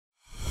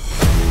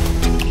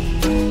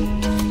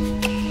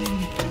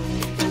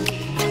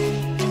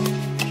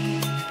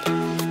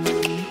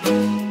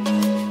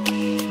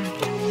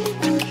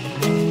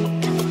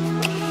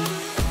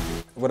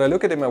What I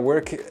look at in my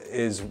work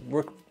is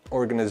work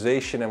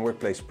organization and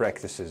workplace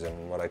practices,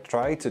 and what I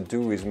try to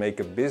do is make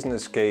a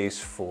business case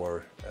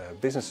for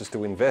businesses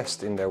to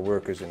invest in their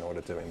workers in order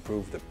to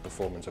improve the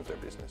performance of their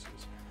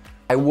businesses.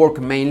 I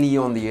work mainly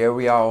on the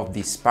area of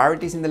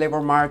disparities in the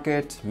labor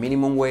market,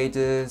 minimum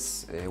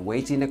wages,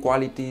 wage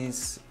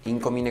inequalities,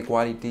 income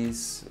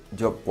inequalities,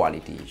 job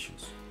quality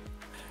issues.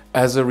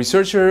 As a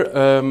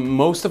researcher,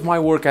 most of my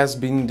work has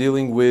been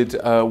dealing with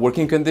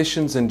working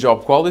conditions and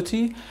job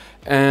quality,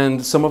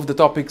 and some of the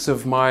topics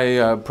of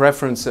my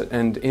preference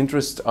and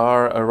interest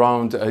are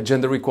around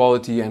gender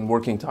equality and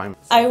working time.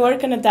 I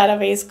work on a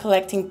database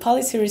collecting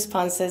policy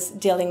responses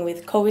dealing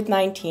with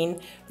COVID-19,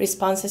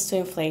 responses to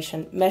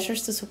inflation,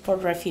 measures to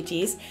support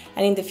refugees,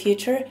 and in the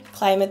future,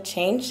 climate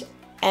change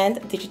and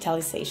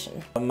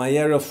digitalization. My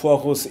area of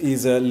focus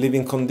is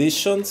living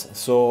conditions,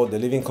 so the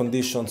living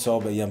conditions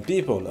of young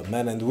people,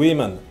 men and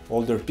women,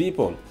 older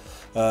people,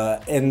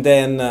 and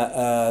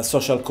then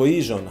social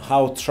cohesion,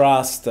 how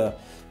trust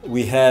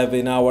we have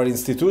in our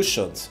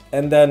institutions,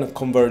 and then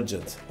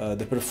convergence,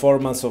 the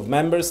performance of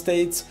member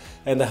states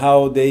and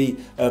how they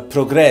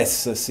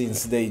progress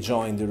since they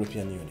joined the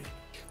European Union.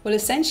 Well,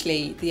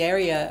 essentially, the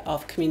area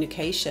of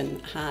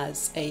communication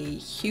has a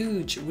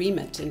huge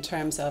remit in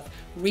terms of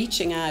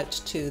reaching out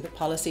to the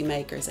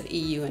policymakers at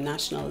EU and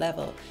national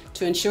level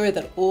to ensure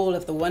that all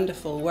of the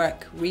wonderful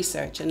work,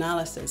 research,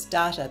 analysis,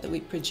 data that we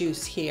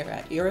produce here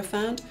at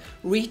Eurofound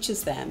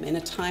reaches them in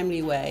a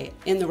timely way,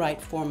 in the right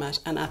format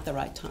and at the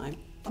right time.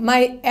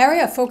 My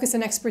area of focus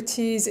and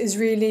expertise is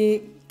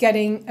really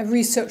getting a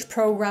research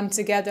program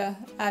together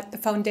at the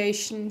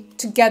foundation,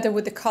 together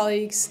with the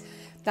colleagues,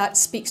 that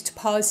speaks to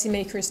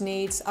policymakers'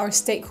 needs, our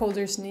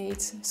stakeholders'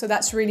 needs. So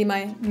that's really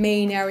my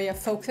main area of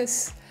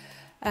focus.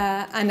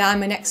 And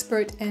I'm an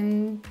expert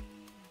in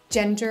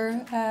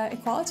gender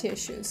equality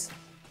issues.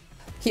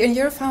 Here in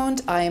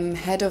Eurofound, I'm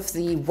head of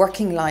the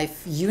Working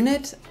Life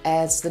unit.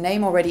 As the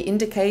name already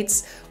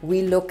indicates,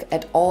 we look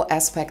at all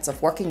aspects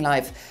of working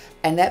life.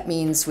 And that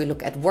means we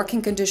look at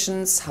working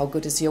conditions, how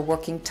good is your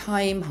working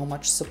time, how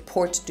much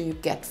support do you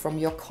get from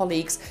your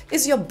colleagues,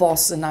 is your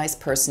boss a nice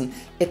person,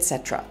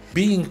 etc.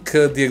 Being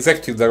the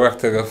executive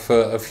director of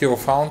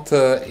Eurofound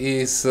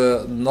is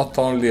not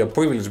only a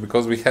privilege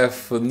because we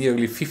have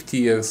nearly 50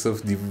 years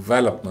of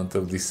development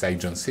of this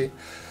agency,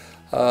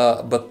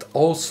 but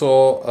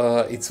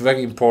also it's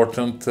very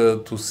important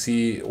to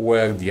see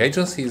where the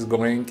agency is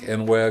going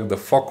and where the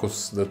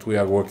focus that we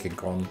are working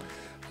on.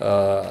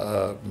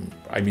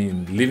 I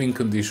mean, living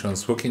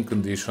conditions, working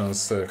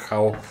conditions,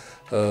 how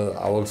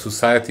our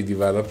society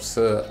develops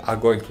are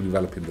going to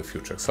develop in the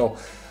future. So,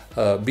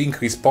 being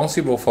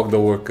responsible for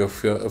the work of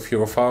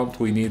Eurofound,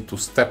 we need to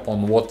step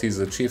on what is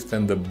achieved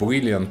and the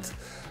brilliant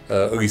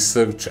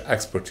research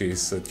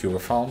expertise at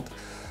Eurofound,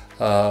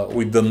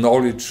 with the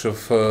knowledge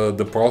of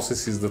the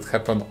processes that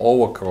happen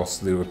all across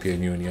the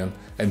European Union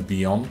and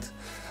beyond,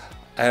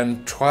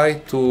 and try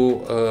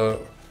to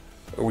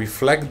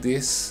reflect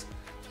this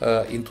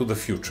into the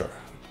future,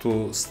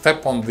 to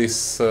step on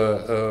this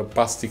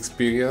past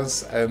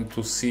experience and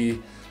to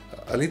see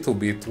a little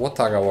bit what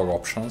are our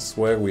options,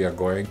 where we are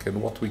going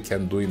and what we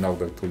can do in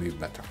order to live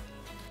better.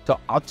 So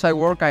outside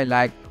work I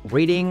like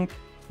reading,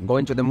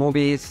 going to the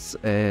movies,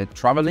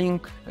 traveling,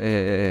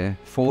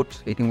 food,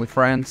 eating with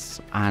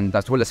friends, and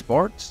as well as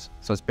sports.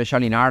 So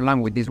especially in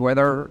Ireland with this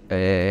weather,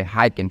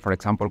 hiking for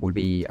example will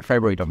be a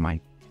favorite of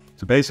mine.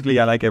 So basically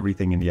I like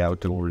everything in the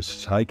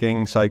outdoors,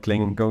 hiking,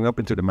 cycling, going up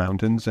into the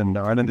mountains, and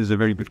Ireland is a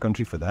very good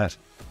country for that.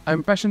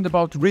 I'm passionate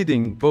about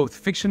reading both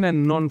fiction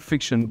and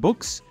non-fiction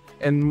books,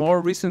 and more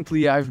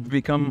recently I've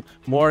become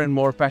more and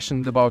more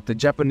passionate about the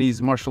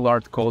Japanese martial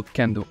art called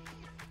Kendo.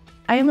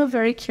 I am a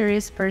very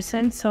curious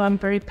person, so I'm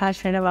very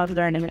passionate about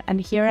learning.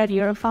 And here at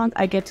Eurofound,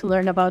 I get to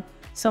learn about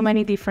so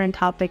many different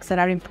topics that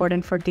are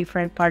important for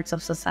different parts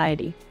of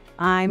society.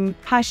 I'm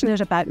passionate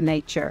about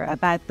nature,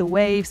 about the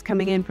waves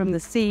coming in from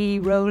the sea,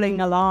 rolling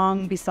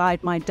along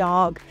beside my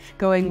dog,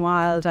 going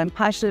wild. I'm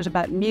passionate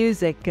about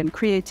music and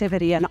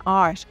creativity and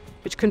art,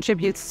 which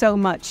contributes so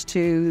much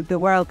to the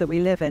world that we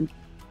live in.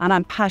 And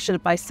I'm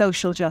passionate by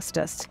social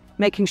justice,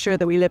 making sure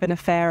that we live in a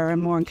fairer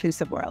and more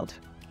inclusive world.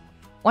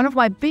 One of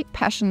my big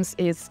passions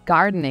is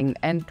gardening,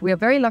 and we are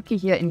very lucky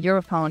here in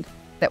Eurofound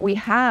that we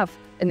have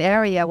an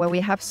area where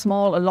we have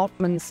small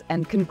allotments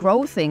and can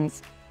grow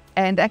things.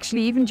 And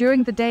actually, even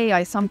during the day,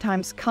 I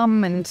sometimes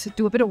come and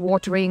do a bit of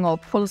watering or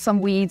pull some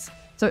weeds.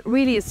 So it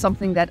really is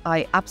something that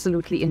I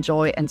absolutely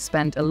enjoy and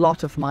spend a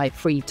lot of my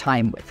free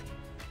time with.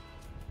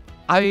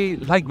 I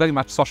like very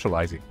much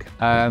socializing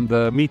and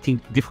meeting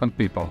different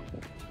people.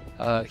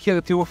 Here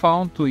at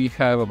Eurofound, we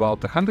have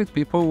about 100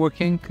 people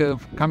working,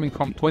 coming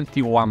from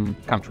 21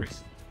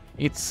 countries.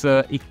 It's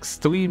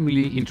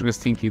extremely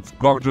interesting. It's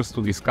gorgeous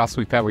to discuss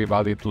with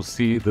everybody, to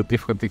see the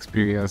different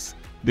experience,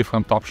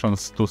 different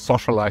options, to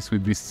socialize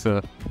with these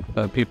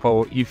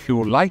people. If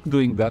you like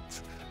doing that,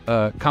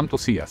 come to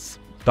see us.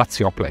 That's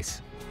your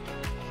place.